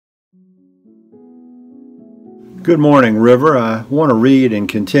Good morning, River. I want to read and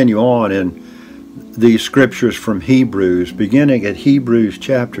continue on in these scriptures from Hebrews, beginning at Hebrews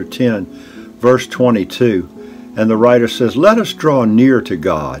chapter 10, verse 22. And the writer says, "Let us draw near to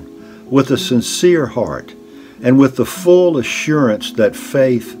God with a sincere heart and with the full assurance that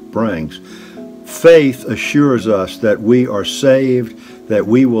faith brings." Faith assures us that we are saved, that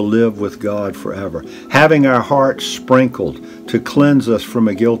we will live with God forever. Having our hearts sprinkled to cleanse us from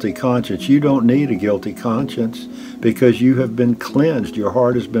a guilty conscience. You don't need a guilty conscience because you have been cleansed. Your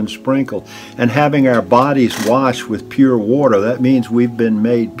heart has been sprinkled. And having our bodies washed with pure water. That means we've been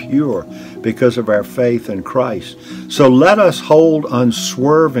made pure because of our faith in Christ. So let us hold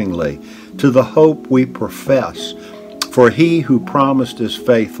unswervingly to the hope we profess. For he who promised is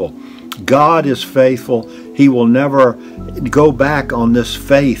faithful. God is faithful. He will never go back on this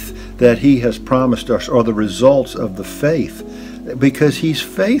faith that he has promised us or the results of the faith because he's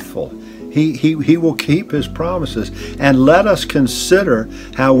faithful. He will keep his promises. And let us consider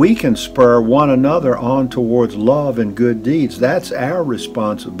how we can spur one another on towards love and good deeds. That's our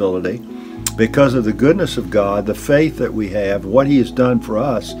responsibility because of the goodness of God, the faith that we have, what he has done for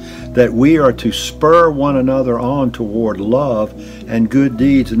us, that we are to spur one another on toward love and good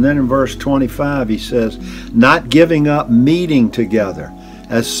deeds. And then in verse 25 he says, "Not giving up meeting together,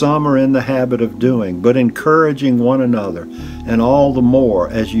 as some are in the habit of doing, but encouraging one another, and all the more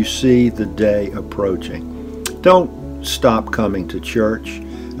as you see the day approaching." Don't stop coming to church,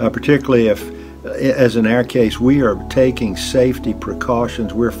 particularly if, as in our case, we are taking safety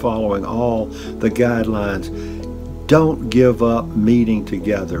precautions. We're following all the guidelines. Don't give up meeting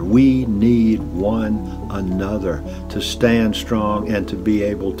together. We need one another to stand strong and to be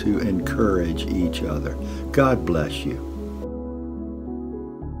able to encourage each other. God bless you.